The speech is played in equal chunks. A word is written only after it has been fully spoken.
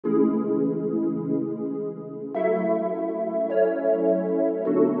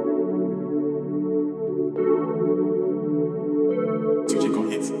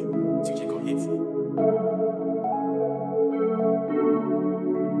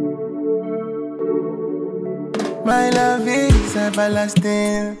My love is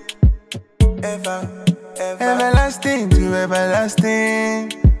everlasting, ever, everlasting to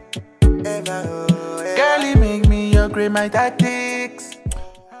everlasting, ever. Girl, you make me upgrade my tactics.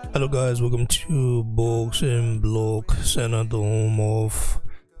 Hello guys, welcome to Boxing Block Center, the home of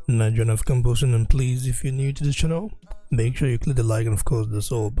Nigerian African boxing. And please, if you're new to the channel, make sure you click the like and of course the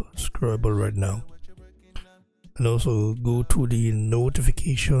subscribe button right now. And also go to the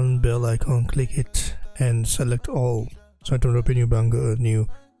notification bell icon, click it and select all, so I don't open new banger, new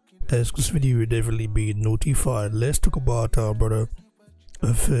exclusive video, will definitely be notified. Let's talk about our brother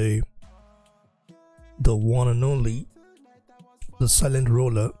FA, the one and only, the silent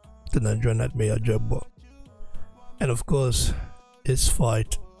roller, the Nigerian nightmare Ajagba, and of course his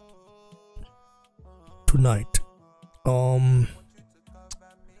fight tonight. Ajagba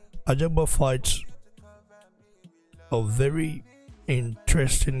fights a very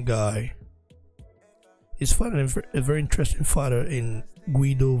interesting guy. He's fighting a very interesting fighter in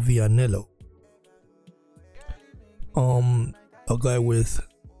Guido Vianello. A guy with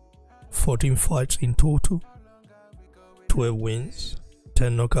 14 fights in total, 12 wins,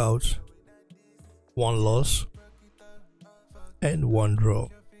 10 knockouts, 1 loss, and 1 draw.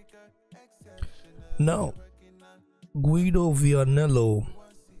 Now, Guido Vianello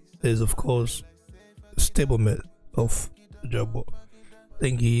is of course stablemate of Ajagba. I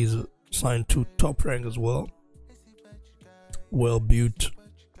think he's signed to Top Rank as well. Well built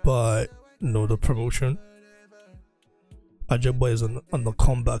by the promotion. Ajagba is on the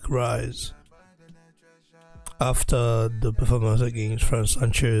comeback rise. After the performance against Franz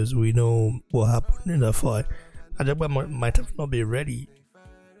Sanchez, we know what happened in that fight. Ajagba might have not been ready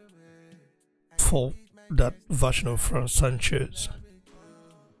for that version of Franz Sanchez,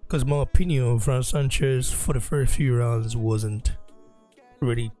 because my opinion of Franz Sanchez for the first few rounds wasn't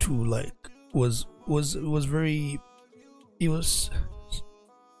ready to was very, he was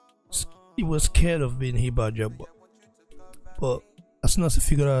scared of being hit by Ajagba. But as soon as he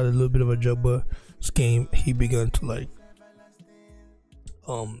figured out a little bit of Ajagba's game, he began to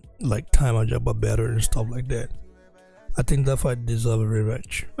time Ajagba better and stuff like that. I think that fight deserves a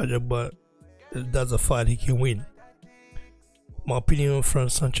rematch. Ajagba, that's a fight he can win. My opinion of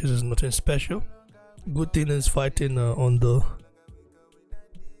Franz Sanchez is nothing special. Good thing is fighting on the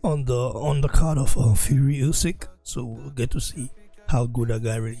card of Fury Usyk, so we'll get to see how good that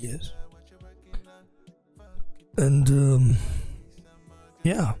guy really is. And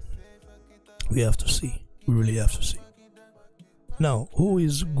yeah, we have to see. We really have to see. Now, who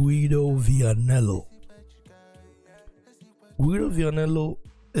is Guido Vianello? Guido Vianello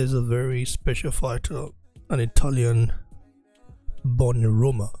is a very special fighter, an Italian born in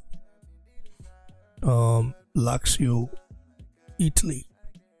Roma, Lazio, Italy,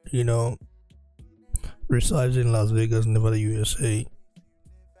 resides in Las Vegas, Nevada, USA.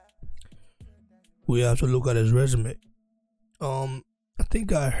 We have to look at his resume. I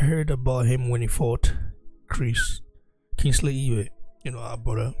think I heard about him when he fought Kingsley Ibe, our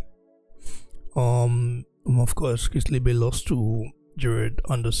brother. Of course, Kingsley Ibe lost to Jared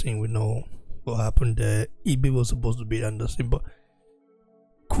Anderson. We know what happened there. Ibe was supposed to beat Anderson, but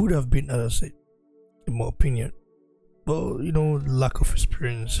could have been Anderson, in my opinion. But lack of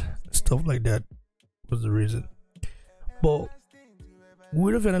experience, stuff like that was the reason. But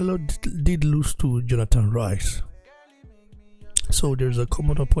Guido Vianello did lose to Jonathan Rice, so there's a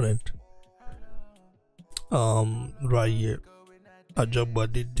common opponent. Right here, Ajagba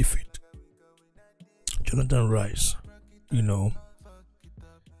did defeat Jonathan Rice. We know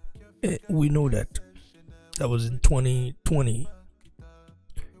that was in 2020,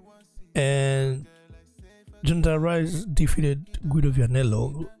 and Jonathan Rice defeated Guido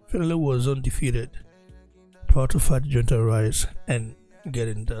Vianello. Vianello was undefeated prior to fight Jonathan Rice and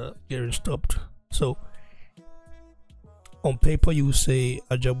getting stopped. So on paper you say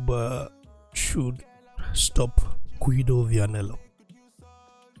Ajagba should stop Guido Vianello,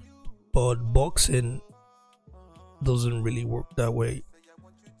 but boxing doesn't really work that way,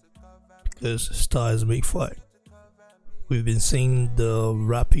 because styles make fight. We've been seeing the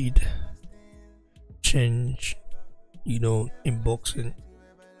rapid change in boxing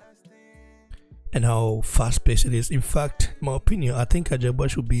and how fast paced it is. In fact, in my opinion, I think Ajagba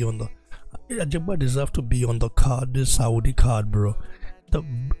should be Ajagba deserves to be on the card, this Saudi card, bro. The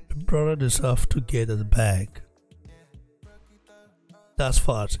brother deserves to get the bag. That's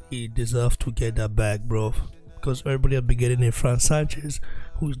fast. He deserves to get that bag, bro, because everybody has been getting it. Franz Sanchez,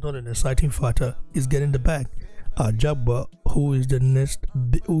 who is not an exciting fighter, is getting the bag. Ajagba, who is the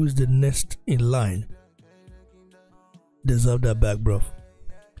next in line, deserve that bag, bro.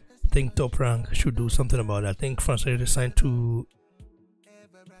 think Top Rank should do something about it. I think Francis is signed to.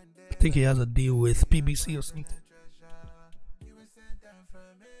 I think he has a deal with PBC or something.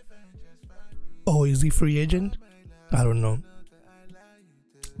 Oh, is he free agent? I don't know.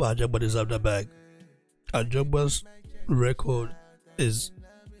 But Ajagba deserves that bag. Ajagba's record is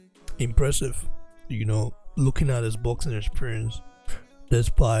impressive. You know, looking at his boxing experience,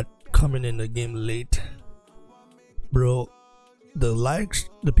 despite coming in the game late, bro.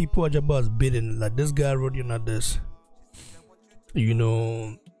 The people Ajagba has beaten, like this guy running at this. You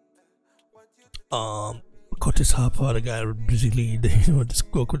know, Curtis Harper, the guy basically,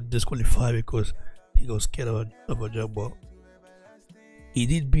 could disqualify because he got scared of Ajagba. He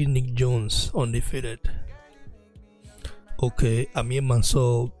did beat Nick Jones undefeated. Okay, Amir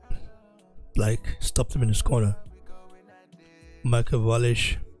Mansour stopped him in his corner. Michael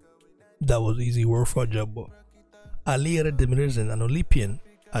Valish, that was easy work for Ajagba. Ali Demirzen, an Olympian,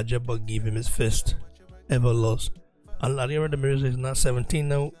 Ajagba gave him his first ever loss. And Ali Demirzen is now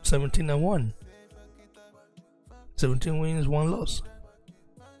 17 and 1. 17 wins, 1 loss.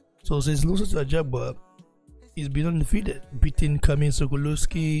 So since losing to Ajagba, he's been undefeated, beating Kamil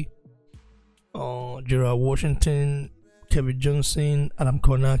Sokolowski, Gerard Washington, Kevin Johnson, Adam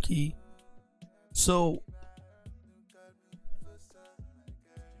Kornacki. So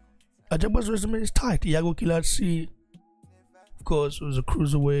Ajagba's resume is tight. Iago Kilatsi, of course, was a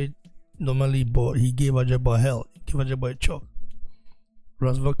cruiserweight normally, but he gave Ajagba hell. He gave Ajagba a choke.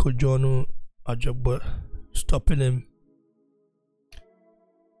 Razva Kojonu, Ajagba stopping him.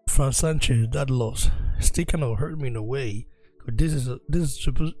 Fran Sanchez, that loss still kind of hurt me in a way. This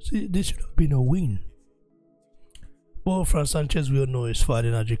should have been a win. Well, Fran Sanchez, we all know, is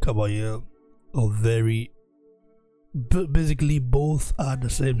fighting Ajagba, basically both are the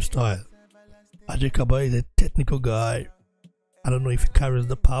same style. Ajagba is a technical guy. I don't know if he carries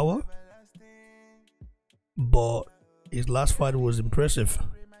the power, but his last fight was impressive.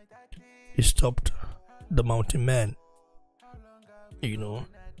 He stopped the Mountain Man, you know.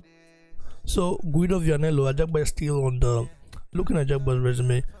 So Guido Vianello, Ajagba is still on the. Looking at Ajagba's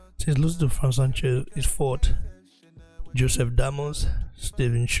resume, since losing to Fran Sanchez, he's fought Joseph Damos,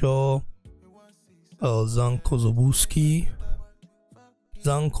 Stephen Shaw, Zhang Kozobuski.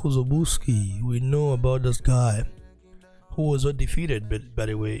 We know about this guy who was undefeated, but by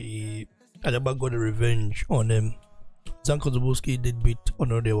the way, Ajagba got a revenge on him. Zhang Kozobuski did beat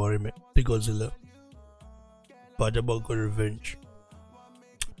Honor de Warime, the Godzilla, but Ajagba got revenge.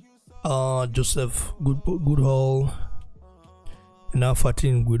 Joseph Goodhall, and now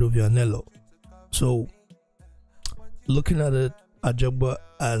fighting Guido Vianello. So looking at it, Ajagba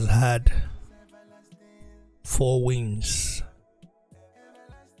has had 4 wins.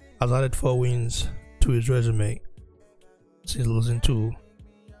 Has added 4 wins to his resume since losing to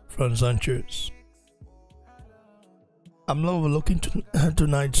Fran Sanchez. I'm not overlooking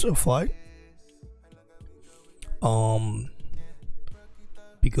tonight's fight.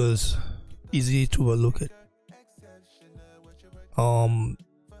 Because easy to overlook it.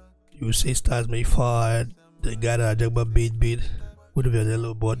 You say Stars may fight the guy that Ajagba beat with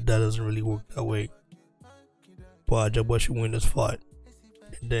Vianello, but that doesn't really work that way. But Ajagba should win this fight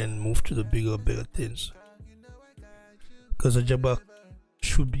and then move to the bigger things. Because Ajagba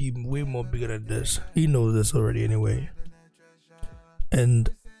should be way more bigger than this. He knows this already anyway. And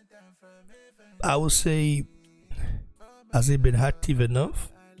I would say, has he been active enough?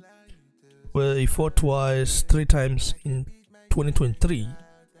 Well, he fought twice, 3 times in 2023.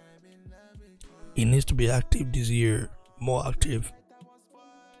 He needs to be active this year, more active.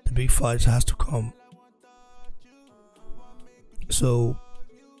 The big fights has to come. So,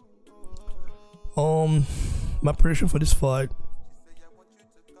 my prediction for this fight,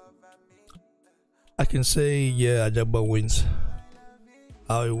 I can say, yeah, Ajagba wins.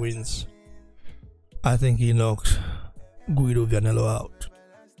 How he wins? I think he knocked Guido Vianello out.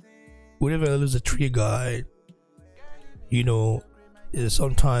 Guido Vianello is a tricky guy. You know, he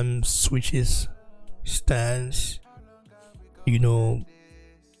sometimes switches stance. You know,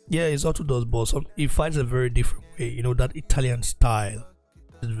 yeah, he's orthodox, but he fights a very different way. You know, that Italian style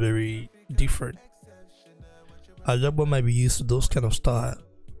is very different. Ajagba might be used to those kind of style,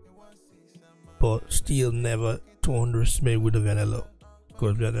 but still never to underestimate Guido Vianello,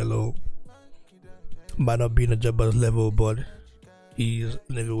 because Vianello might not be in Ajagba's level, but he's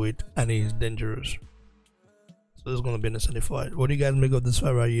an heavyweight and he's dangerous. So it's gonna be an exciting fight. What do you guys make of this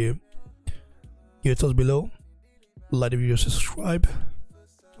fight right here? Your thoughts below. Like the video, subscribe.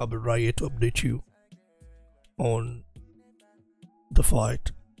 I'll be right here to update you on the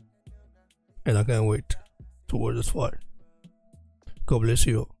fight, and I can't wait to watch this fight. God bless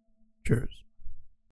you. Cheers.